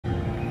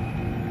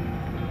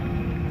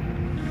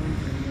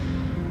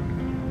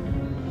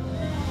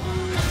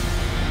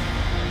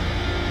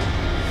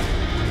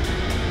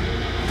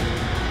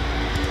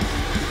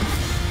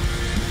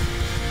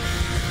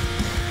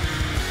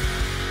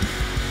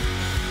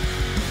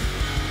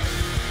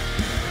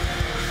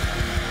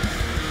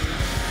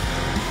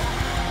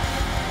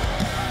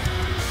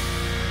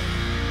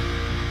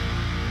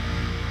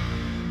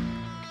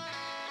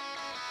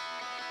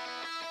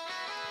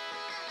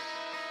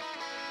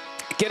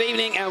Good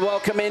evening and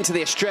welcome into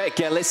the Estrella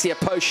Galicia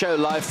post show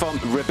live from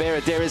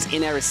Ribeira Diras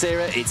in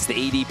Ericeira. It's the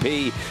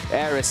EDP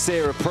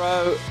Ericeira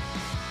Pro.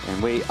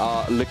 And we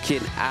are looking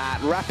at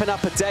wrapping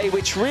up a day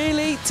which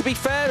really, to be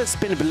fair, has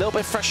been a little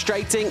bit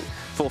frustrating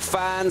for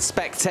fans,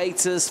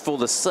 spectators, for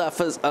the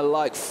surfers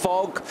alike.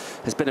 Fog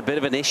has been a bit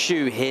of an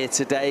issue here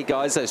today,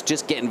 guys. So it's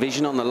just getting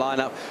vision on the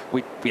lineup.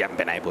 We haven't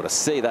been able to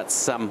see.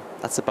 That's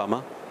a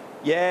bummer.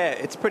 Yeah,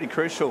 it's pretty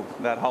crucial,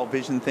 that whole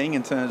vision thing,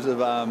 in terms of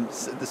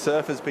the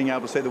surfers being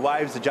able to see the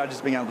waves, the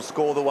judges being able to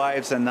score the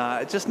waves, and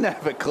it just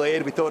never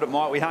cleared. We thought it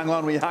might. We hung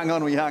on,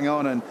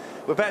 and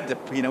we've had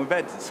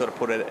to sort of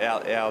put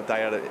our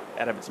day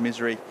out of its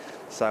misery.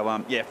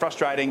 So yeah,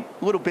 frustrating.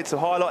 Little bits of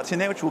highlights in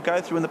there, which we'll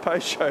go through in the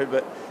post show,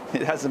 but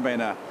it hasn't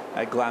been a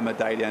glamour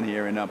day down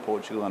here in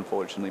Portugal,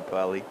 unfortunately,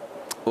 Pally.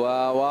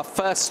 Well, our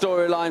first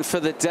storyline for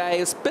the day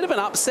is a bit of an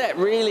upset,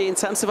 really, in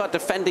terms of our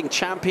defending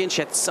champion.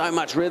 She had so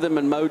much rhythm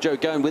and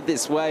mojo going with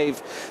this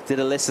wave. Did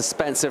Alyssa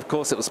Spencer, of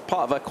course, it was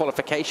part of her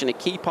qualification. A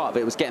key part of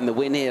it was getting the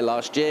win here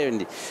last year.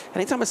 And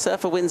anytime a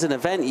surfer wins an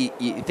event,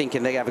 you're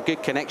thinking they have a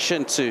good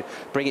connection to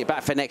bring it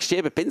back for next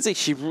year. But Binzi,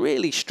 she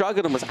really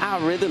struggled and was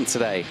out of rhythm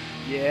today.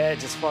 Yeah, it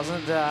just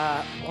wasn't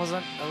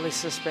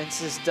Alyssa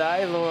Spencer's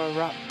day. Laura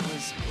Raupp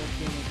was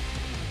looking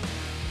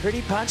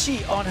pretty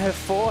punchy on her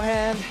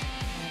forehand.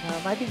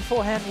 Maybe the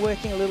forehand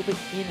working a little bit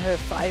in her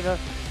favour,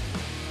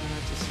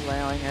 just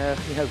allowing her,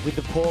 with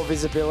the poor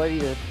visibility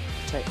to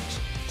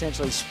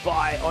potentially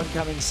spy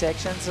oncoming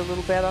sections a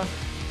little better.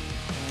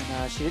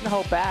 And she didn't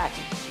hold back.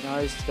 She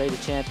knows to be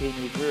the champion,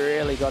 you've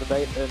really got to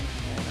beat them.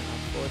 And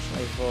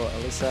unfortunately for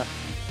Alyssa,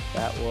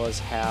 that was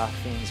how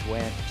things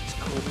went. Just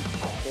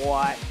couldn't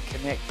quite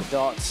connect the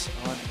dots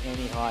on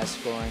any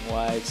high-scoring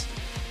waves.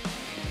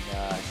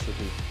 And she'll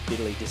be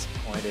bitterly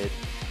disappointed.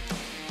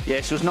 Yeah,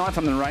 she was 9th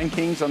on the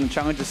rankings on the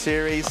Challenger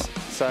Series,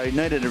 so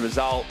needed a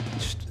result.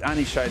 She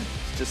only showed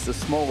just the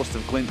smallest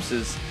of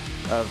glimpses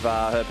of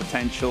her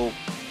potential.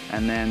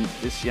 And then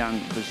this young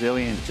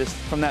Brazilian, just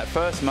from that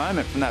first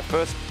moment, from that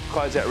first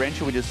closeout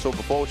wrencher we just saw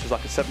before, which was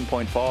like a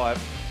 7.5,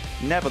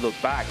 never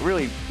looked back.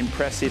 Really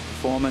impressive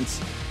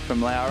performance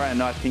from Laura,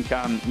 and I think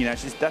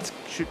that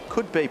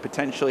could be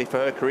potentially for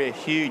her career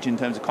huge in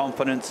terms of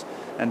confidence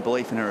and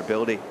belief in her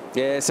ability.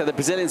 Yeah, so the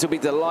Brazilians will be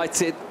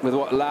delighted with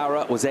what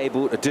Laura was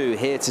able to do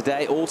here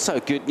today. Also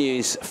good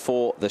news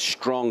for the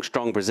strong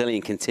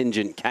Brazilian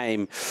contingent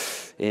came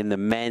in the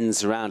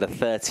men's round of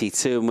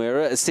 32. And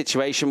we're at a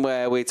situation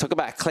where we talk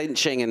about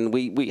clinching, and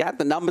we had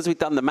the numbers, we'd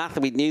done the math,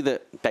 and we knew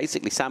that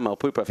basically Samuel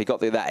Pupo, if he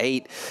got through that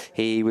heat,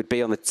 he would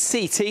be on the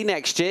CT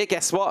next year.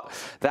 Guess what?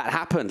 That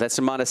happened. Let's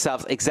remind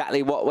ourselves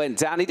exactly what went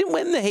down. He didn't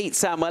win the heat,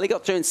 Samuel. He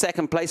got through in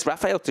second place.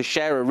 Rafael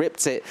Teixeira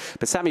ripped it,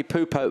 but Sammy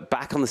Pupo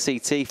back on the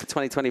CT for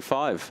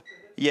 2025.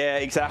 Yeah,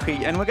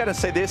 exactly. And we're going to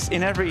see this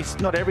in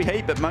not every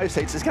heat, but most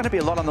heats. There's going to be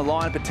a lot on the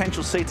line.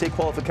 Potential CT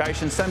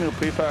qualification. Samuel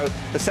Pupo,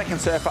 the second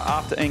surfer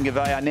after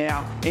Ngave,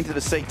 now into the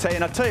CT.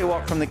 And I tell you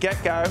what, from the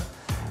get-go,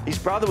 his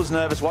brother was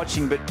nervous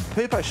watching, but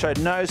Pupo showed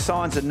no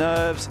signs of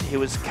nerves. He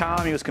was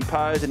calm, he was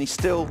composed, and he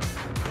still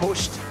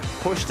pushed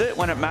it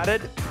when it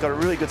mattered. Got a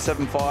really good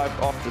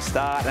 7.5 off the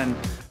start, and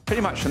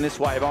pretty much from this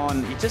wave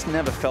on, he just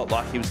never felt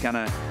like he was going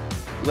to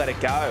let it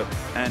go.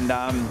 And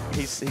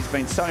he's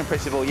been so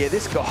impressive all year.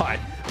 This guy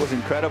was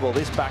incredible.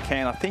 This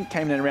backhand, I think,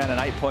 came in around an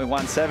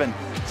 8.17.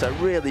 So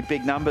really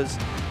big numbers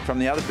from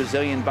the other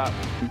Brazilian. But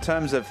in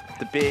terms of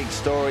the big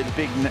story, the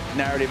big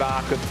narrative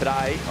arc of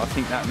today, I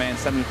think that man,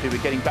 Samuel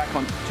Pupo, getting back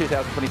on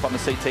 2025 on the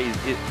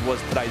CT, it was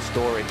today's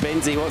story.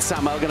 Binzi, what's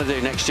Samuel going to do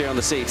next year on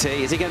the CT?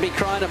 Is he going to be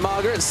crying at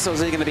Margaret's, or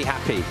is he going to be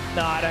happy?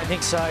 No, I don't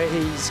think so.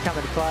 He's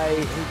coming to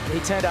play. He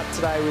turned up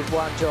today with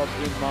one job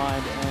in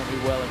mind, and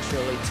he well and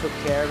truly took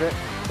care of it.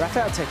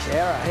 Rafael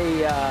Teixeira,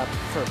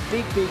 for a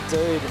big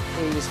dude,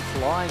 he was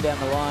flying down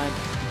the line.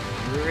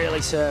 Really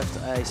surfed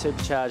a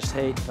supercharged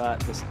heat, but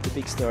the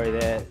big story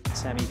there,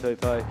 Sammy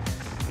Pupo,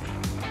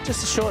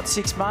 just a short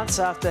 6 months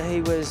after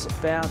he was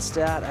bounced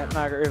out at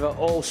Margaret River,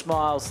 all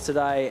smiles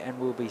today, and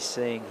we'll be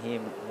seeing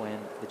him when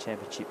the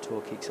championship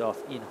tour kicks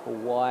off in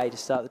Hawaii to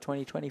start the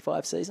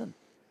 2025 season.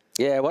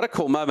 Yeah, what a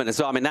cool moment as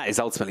well. I mean, that is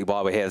ultimately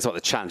why we're here. That's what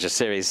the Challenger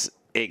Series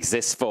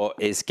exists for,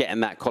 is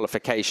getting that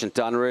qualification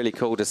done. Really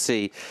cool to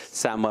see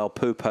Samuel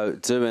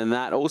Pupo doing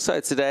that.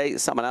 Also today,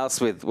 someone else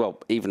with, well,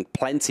 even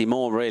plenty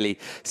more really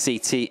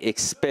CT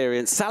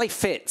experience. Sally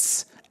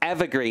Fitz,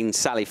 evergreen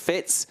Sally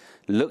Fitz.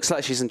 Looks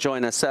like she's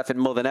enjoying her surfing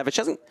more than ever.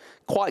 She hasn't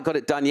quite got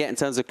it done yet in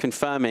terms of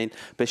confirming,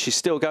 but she's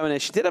still going there.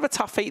 She did have a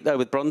tough heat though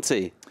with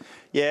Bronte.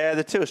 Yeah,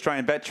 the two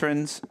Australian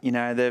veterans,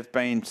 they've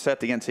been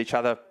surfed against each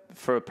other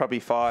for probably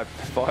 5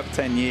 to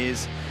 10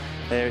 years.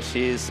 There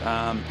she is,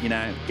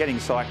 getting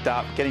psyched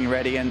up, getting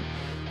ready, and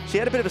she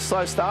had a bit of a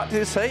slow start to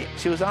this heat.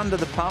 She was under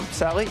the pump,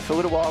 Sally, for a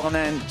little while, and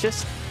then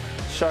just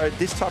showed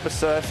this type of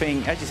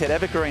surfing. As you said,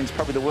 evergreen's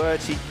probably the word.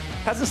 She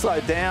hasn't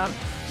slowed down.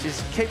 She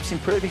keeps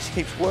improving. She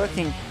keeps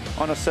working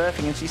on her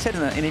surfing, and she said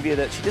in an interview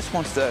that she just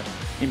wants to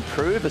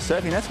improve her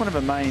surfing. That's one of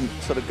her main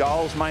sort of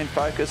goals, main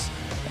focus.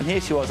 And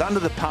here she was under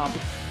the pump,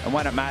 and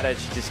when it mattered,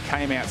 she just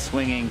came out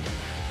swinging.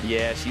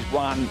 Yeah, she's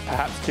one,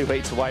 perhaps 2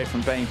 heats away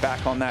from being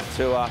back on that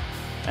tour.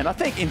 And I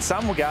think in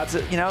some regards,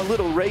 you know, a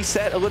little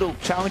reset, a little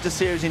Challenger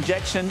Series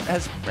injection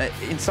has,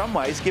 in some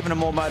ways, given her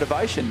more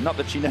motivation. Not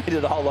that she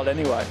needed a whole lot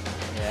anyway.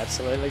 Yeah,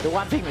 absolutely. The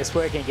one thing that's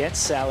working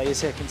against Sally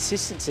is her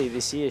consistency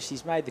this year.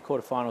 She's made the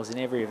quarterfinals in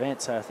every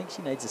event, so I think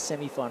she needs a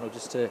semi-final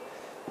just to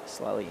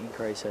slightly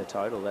increase her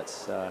total.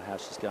 That's how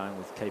she's going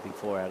with keeping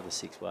 4 out of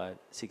the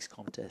 6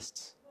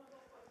 contests.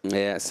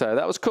 Yeah, so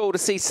that was cool to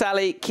see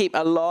Sally keep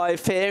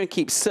alive here and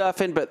keep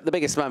surfing. But the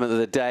biggest moment of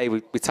the day,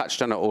 we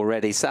touched on it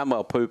already,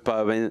 Samuel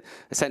Pupo. I mean,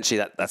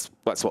 essentially that's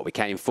what we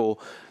came for.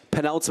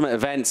 Penultimate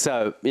event,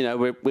 so, you know,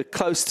 we're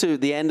close to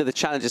the end of the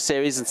Challenger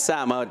Series, and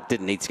Samuel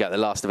didn't need to go to the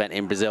last event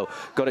in Brazil.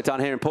 Got it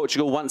done here in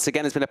Portugal once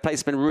again. It's been a place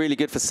that's been really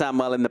good for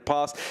Samuel in the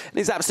past, and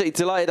he's absolutely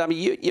delighted. I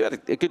mean, you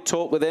had a good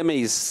talk with him.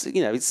 He's,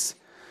 you know, he's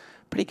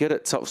pretty good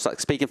at sort of like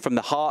speaking from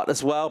the heart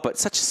as well, but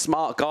such a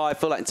smart guy. I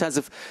feel like in terms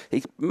of,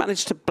 he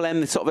managed to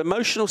blend the sort of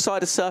emotional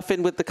side of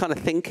surfing with the kind of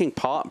thinking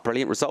part.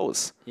 Brilliant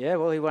results. Yeah,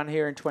 well, he won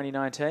here in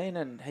 2019,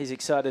 and he's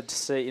excited to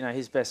see, you know,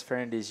 his best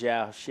friend is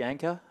Yao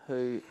Xianca,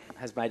 who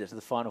has made it to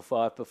the final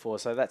 5 before.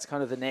 So that's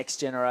kind of the next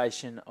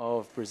generation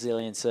of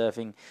Brazilian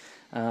surfing.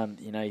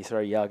 You know, you throw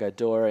Iago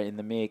Dora in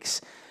the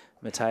mix.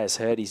 Mateus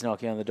Hurdy's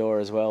knocking on the door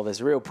as well. There's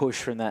a real push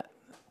from that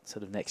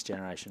sort of next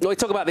generation. Well, we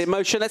talk about the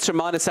emotion. Let's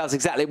remind ourselves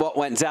exactly what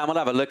went down. We'll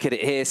have a look at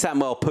it here.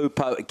 Samuel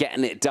Pupo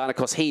getting it done. Of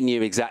course, he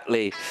knew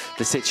exactly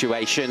the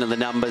situation and the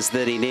numbers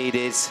that he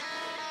needed.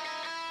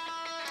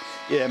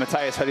 Yeah,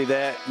 Mateus Hurdy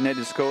there, needed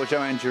to score.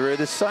 Joanne Giroux.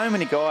 There's so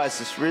many guys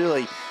that's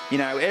really, you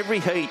know, every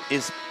heat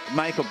is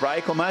make or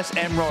break almost.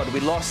 Emrod, we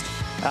lost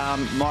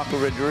Michael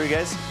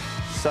Rodriguez.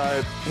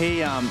 So he,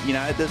 you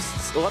know,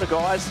 there's a lot of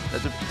guys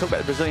that talk about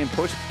the Brazilian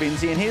push,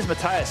 Binzi, and here's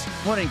Mateus.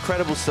 What an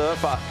incredible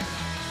surfer.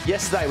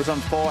 Yesterday was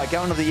on fire,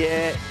 going to the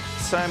air,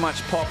 so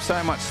much pop,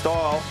 so much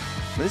style.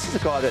 But this is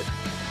a guy that,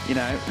 you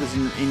know, was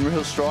in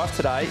real strife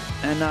today.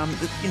 And,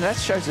 you know, that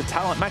shows the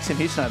talent. Maxime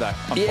Huscenot, though,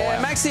 on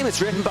fire. Maxime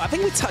is ripping, but I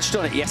think we touched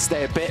on it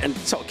yesterday a bit and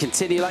sort of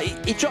continue.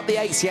 Like, he dropped the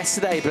 8s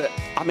yesterday, but,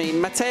 I mean,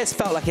 Mateus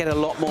felt like he had a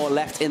lot more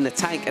left in the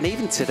tank. And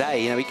even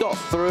today, you know, he got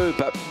through,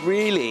 but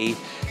really,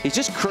 he's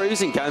just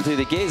cruising going through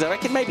the gears. I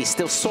reckon maybe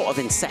still sort of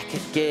in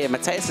second gear.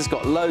 Mateus has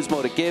got loads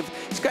more to give.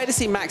 It's great to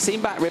see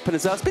Maxime back ripping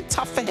as well. It's been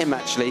tough for him,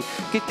 actually.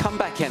 Good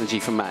comeback energy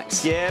from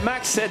Max. Yeah,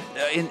 Max said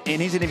in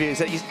his interviews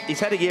that he's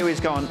had a year where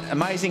he's gone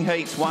amazing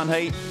heats, one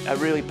heat, a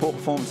really poor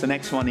performance the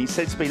next one. He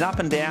said it's been up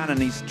and down,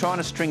 and he's trying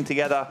to string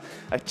together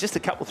just a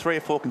couple, 3 or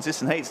 4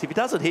 consistent heats. If he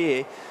does it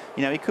here,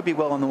 you know, he could be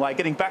well on the way.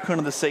 Getting back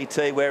onto the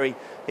CT where he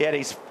had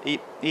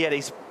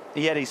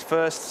his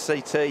first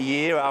CT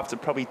year after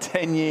probably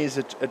 10 years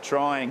of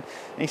trying.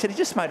 And he said he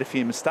just made a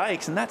few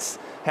mistakes, and that's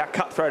how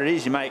cutthroat it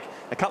is. You make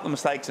a couple of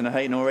mistakes in a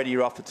heat and already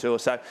you're off the tour.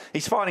 So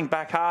he's fighting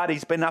back hard.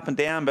 He's been up and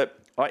down, but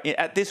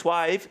at this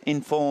wave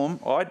in form,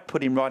 I'd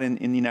put him right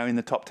in you know, in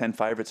the top 10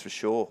 favourites for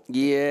sure.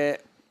 Yeah,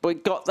 we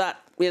got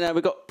that. You know,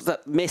 we've got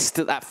that mist,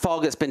 that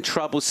fog that's been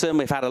troublesome.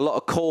 We've had a lot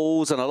of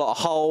calls and a lot of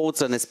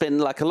holds, and it's been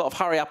like a lot of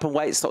hurry up and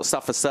wait sort of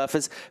stuff for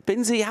surfers.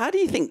 Binzi, how do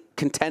you think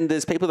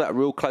contenders, people that are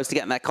real close to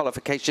getting that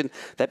qualification,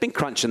 they've been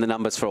crunching the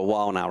numbers for a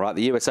while now, right?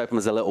 The US Open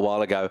was a little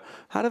while ago.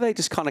 How do they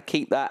just kind of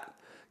keep that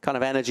kind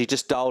of energy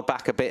just dialed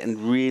back a bit and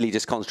really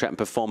just concentrate on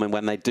performing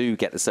when they do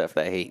get to surf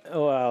their heat?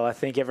 Well, I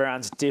think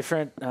everyone's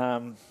different.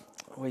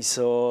 We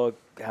saw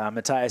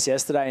Mateus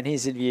yesterday in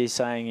his interview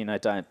saying, you know,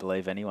 don't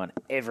believe anyone.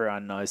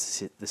 Everyone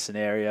knows the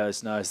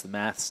scenarios, knows the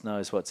maths,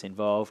 knows what's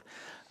involved.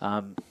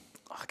 I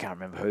can't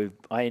remember who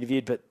I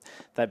interviewed, but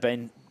they've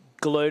been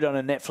glued on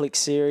a Netflix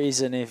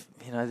series, and if,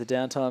 you know, the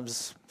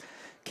downtime's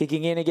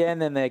kicking in again,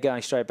 then they're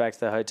going straight back to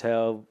the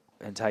hotel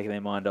and taking their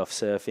mind off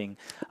surfing.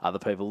 Other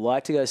people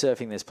like to go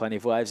surfing. There's plenty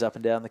of waves up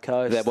and down the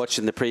coast. They're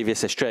watching the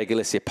previous Estrella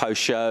Galicia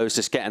post shows,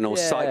 just getting all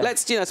psyched.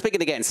 Let's, you know,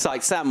 speaking of getting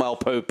psyched, Samuel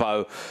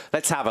Pupo,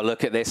 let's have a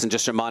look at this and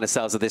just remind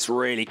ourselves of this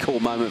really cool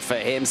moment for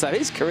him. So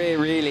his career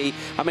really,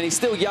 I mean, he's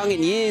still young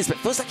in years, but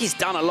feels like he's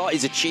done a lot,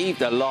 he's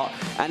achieved a lot,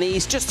 and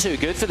he's just too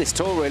good for this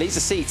tour, really. He's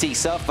a CT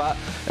surfer,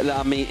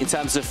 I mean, in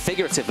terms of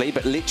figuratively,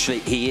 but literally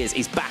he is.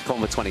 He's back on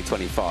with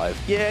 2025.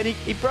 Yeah, and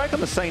he broke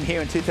on the scene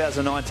here in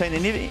 2019,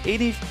 and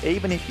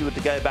even if you were to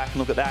go back and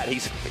look at that,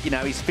 he's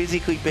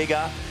physically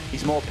bigger,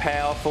 he's more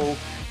powerful,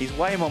 he's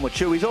way more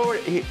mature.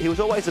 He was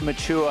always a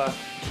mature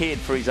kid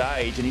for his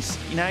age, and he's,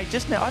 you know,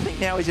 just now, I think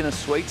now he's in a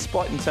sweet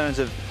spot in terms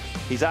of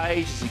his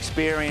age, his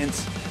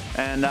experience,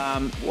 and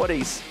what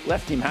he's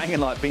left him hanging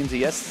like Binzi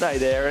yesterday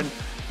there, and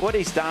what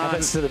he's done.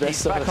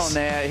 He's back on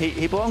there.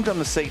 He belonged on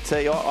the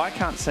CT. I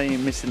can't see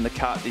him missing the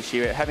cut this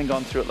year, having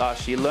gone through it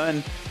last year.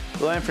 Learn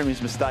from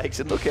his mistakes,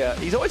 and look out,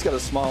 he's always got a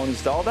smile on his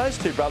style. Those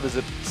two brothers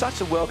are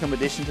such a welcome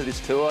addition to this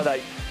tour.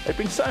 They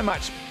bring so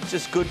much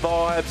just good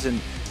vibes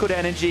and good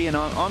energy, and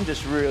I'm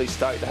just really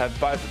stoked to have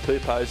both the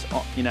Pupos,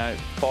 you know,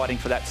 fighting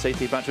for that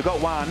CT bunch. We've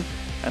got one,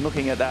 and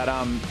looking at that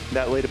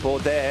that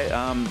leaderboard there,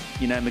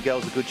 you know,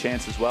 Miguel's a good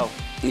chance as well.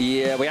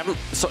 Yeah, we haven't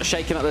sort of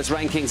shaken up those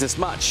rankings as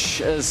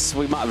much as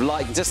we might have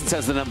liked, just in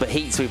terms of the number of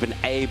heats we've been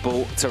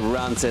able to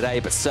run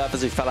today. But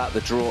surfers who fell out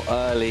the draw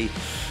early,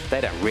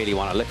 They don't really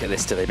want to look at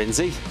this, do they,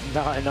 Binzi?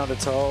 No, not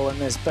at all. And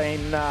there's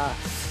been,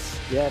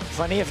 yeah,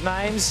 plenty of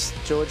names.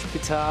 George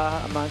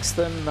Pitar amongst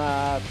them.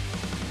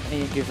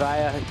 Ian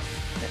Gouveia,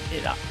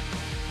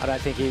 I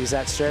don't think he was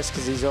that stressed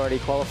because he's already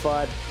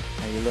qualified.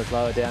 And you look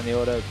lower down the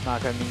order,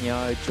 Marco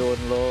Mignot,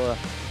 Jordan Lawler,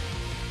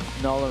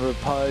 Nolan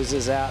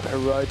Raposa's out,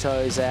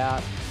 Hiroto's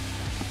out,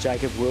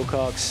 Jacob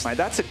Wilcox. Mate,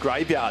 that's a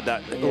graveyard,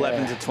 that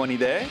 11 to 20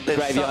 there.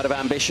 Graveyard of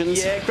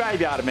ambitions. Yeah,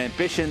 graveyard of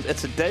ambitions.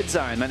 It's a dead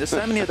zone, man. There's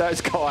so many of those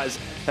guys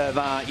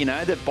have, you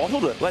know, they've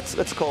bottled it.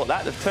 Let's call it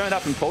that. They've turned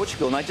up in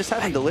Portugal and they just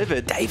haven't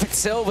delivered. David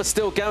Silver's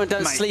still going.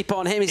 Don't sleep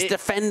on him. He's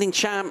defending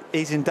champ.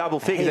 He's in double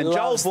figures. And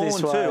Joel Vaughan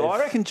too. I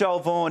reckon Joel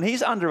Vaughan,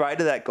 he's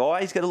underrated, that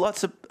guy. He's got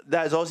lots of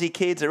those Aussie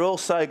kids. They're all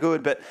so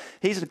good, but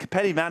he's a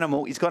competitive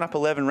animal. He's gone up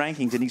 11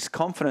 rankings and he's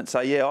confident.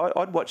 So, yeah,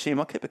 I'd watch him.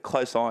 I'll keep a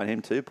close eye on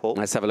him too, Paul.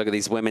 Let's have a look at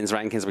these women's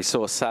rankings. We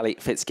saw Sally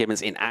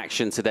Fitzgibbons in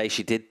action today.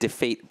 She did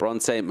defeat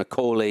Bronte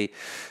McCauley,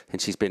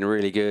 and she's been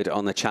really good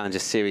on the Challenger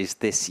Series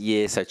this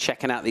year. So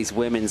checking out these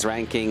women's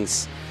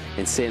rankings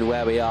and seeing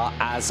where we are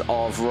as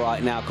of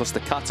right now. Of course,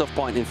 the cutoff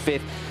point in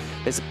 5th.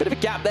 There's a bit of a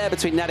gap there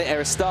between Nadia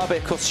Ericeira, but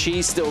of course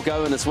she's still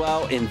going as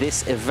well in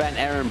this event.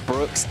 Erin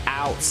Brooks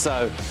out,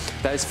 so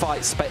those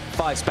 5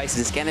 spaces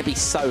is going to be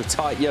so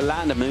tight.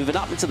 Yolanda moving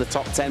up into the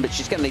top 10, but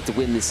she's going to need to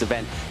win this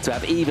event to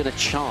have even a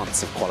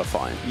chance of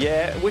qualifying.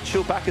 Yeah, which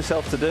she'll back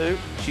herself to do.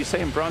 She's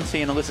seeing Bronte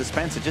and Alyssa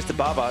Spencer just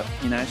above her,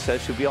 you know, so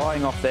she'll be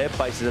eyeing off their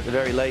places at the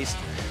very least.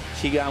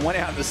 She went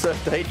out in the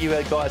surf heat. You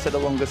guys had the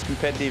longest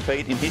competitive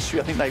heat in history.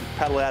 I think they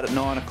paddle out at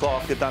 9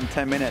 o'clock. They've done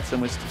 10 minutes,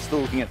 and we're still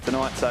looking at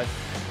tonight. So,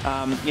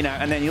 you know,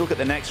 and then you look at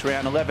the next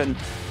round, 11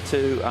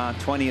 to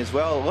 20 as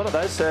well. A lot of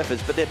those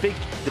surfers, but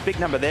the big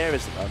number there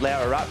is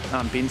Laura Raupp,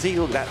 Binzi.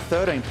 Look at that,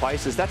 13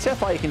 places. That's how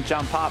far you can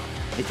jump up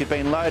if you've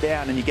been low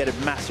down and you get a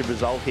massive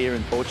result here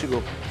in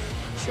Portugal.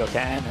 Sure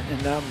can.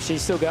 And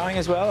she's still going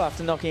as well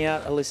after knocking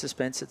out Alyssa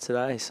Spencer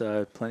today.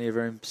 So plenty of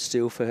room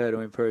still for her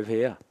to improve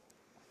here.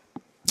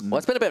 Well,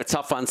 it's been a bit of a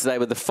tough one today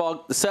with the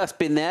fog. The surf's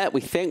been there,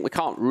 we think. We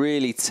can't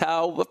really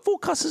tell. The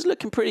forecast is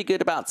looking pretty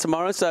good about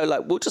tomorrow. So,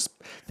 like, we'll just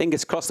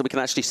fingers crossed that we can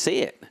actually see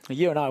it.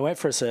 You and I went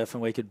for a surf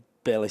and we could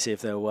barely see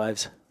if there were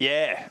waves.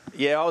 Yeah,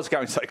 I was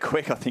going so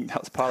quick. I think that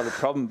was part of the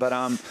problem. But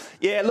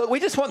yeah, look, we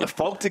just want the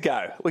fog to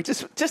go. We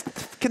just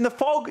can the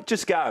fog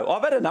just go?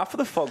 I've had enough of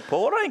the fog,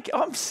 Paul.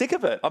 I'm sick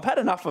of it. I've had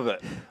enough of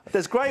it.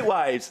 There's great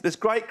waves, there's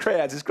great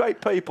crowds, there's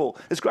great people,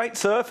 there's great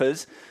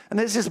surfers, and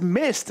there's this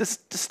mist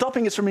just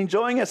stopping us from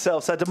enjoying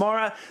ourselves. So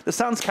tomorrow, the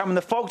sun's coming,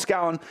 the fog's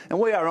going, and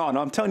we are on.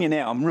 I'm telling you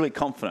now, I'm really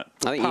confident.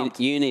 I think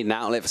you need an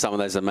outlet for some of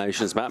those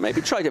emotions, Matt.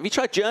 Maybe have you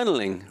tried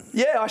journaling?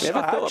 Yeah, I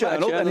have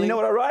journaled, and you know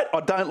what I write?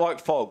 I don't like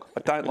fog. I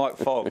don't like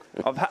fog.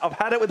 I've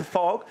had it with the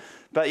fog,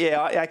 but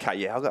yeah, I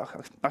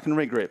can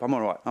regrip. I'm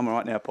all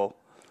right now, Paul.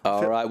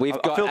 All right,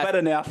 I feel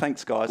better now.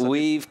 Thanks, guys.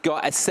 We've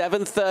got a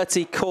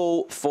 7:30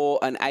 call for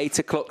an 8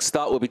 o'clock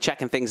start. We'll be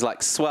checking things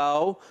like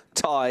swell,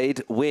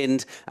 tide,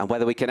 wind, and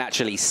whether we can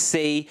actually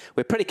see.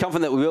 We're pretty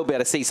confident that we will be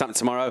able to see something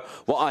tomorrow.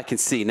 What I can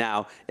see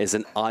now is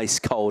an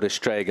ice-cold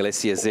Australia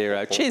Galicia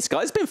Zero. Cheers,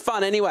 guys. It's been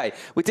fun anyway.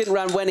 We didn't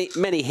run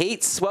many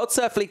heats.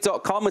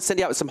 WorldSurfLeague.com. We'll send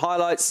you out with some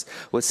highlights.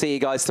 We'll see you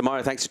guys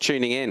tomorrow. Thanks for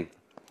tuning in.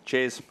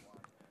 Cheers.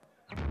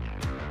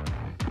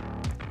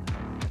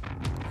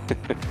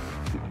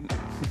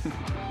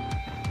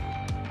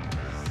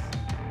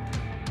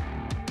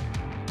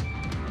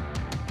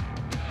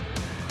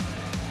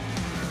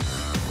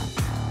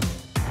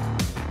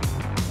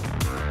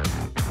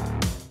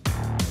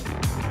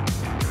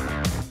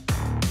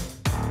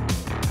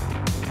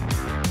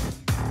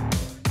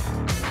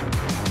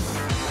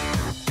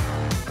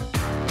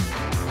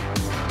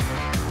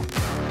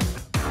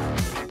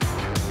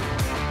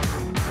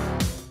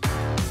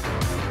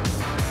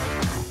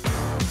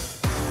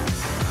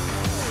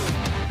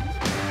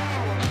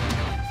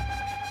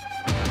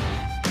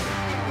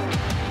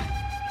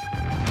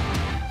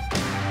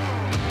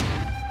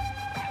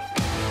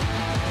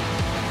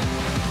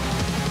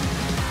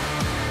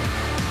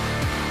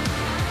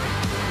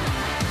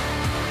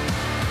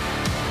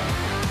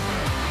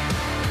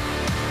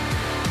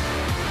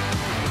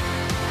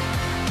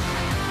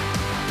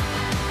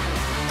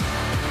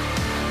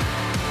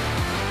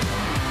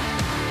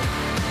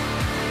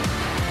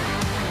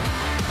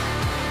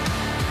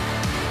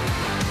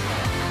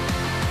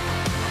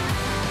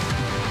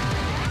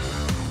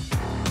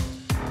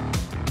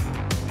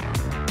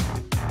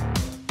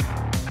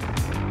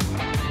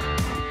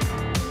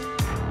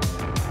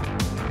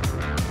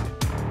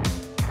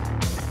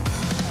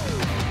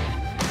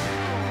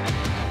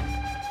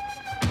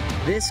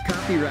 This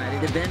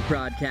copyrighted event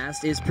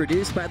broadcast is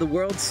produced by the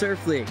World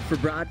Surf League for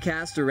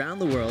broadcast around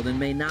the world and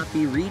may not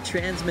be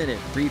retransmitted,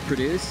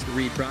 reproduced,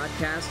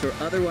 rebroadcast, or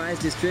otherwise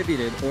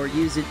distributed or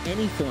used in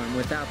any form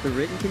without the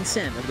written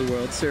consent of the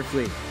World Surf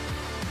League.